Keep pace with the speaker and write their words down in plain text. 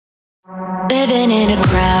Living in a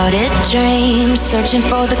crowded dream, searching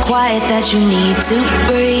for the quiet that you need to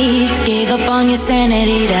breathe. Gave up on your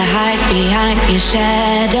sanity to hide behind your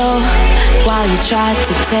shadow, while you tried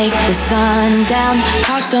to take the sun down.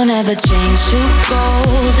 Hearts don't ever change to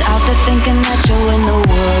gold, out there thinking that you're in the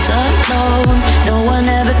world alone. No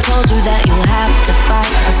one ever told you that you'll have to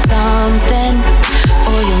fight for something,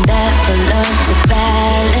 or you'll never learn to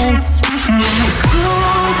balance. It's too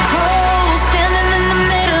cold, standing in the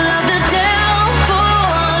middle of the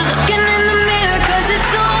downpour, looking in the mirror 'cause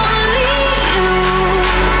it's only you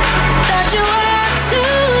that you have to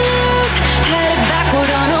lose. Headed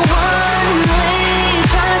backward on a one-way,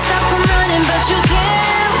 trying to stop from running but you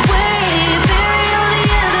can't wait. Bury all the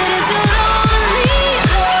evidence you'll only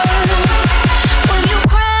learn when you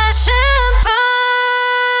crash and burn.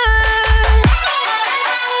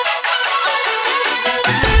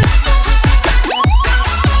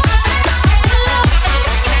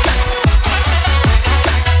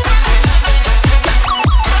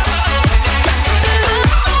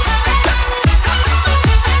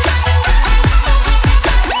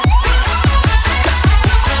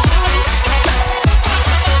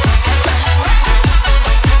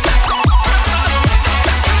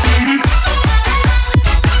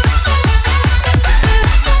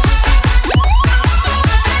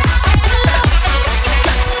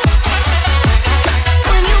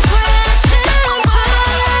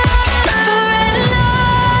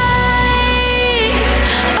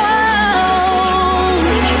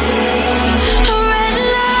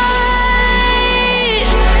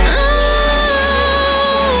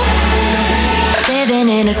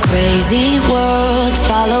 In a crazy world,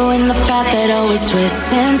 following the path that always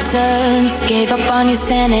twists and turns. Gave up on your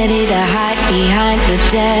sanity to hide behind the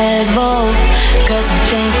devil, 'cause you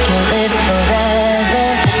think you'll live forever.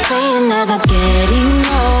 Say you're never getting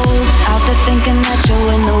old, out there thinking that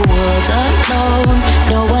you're in the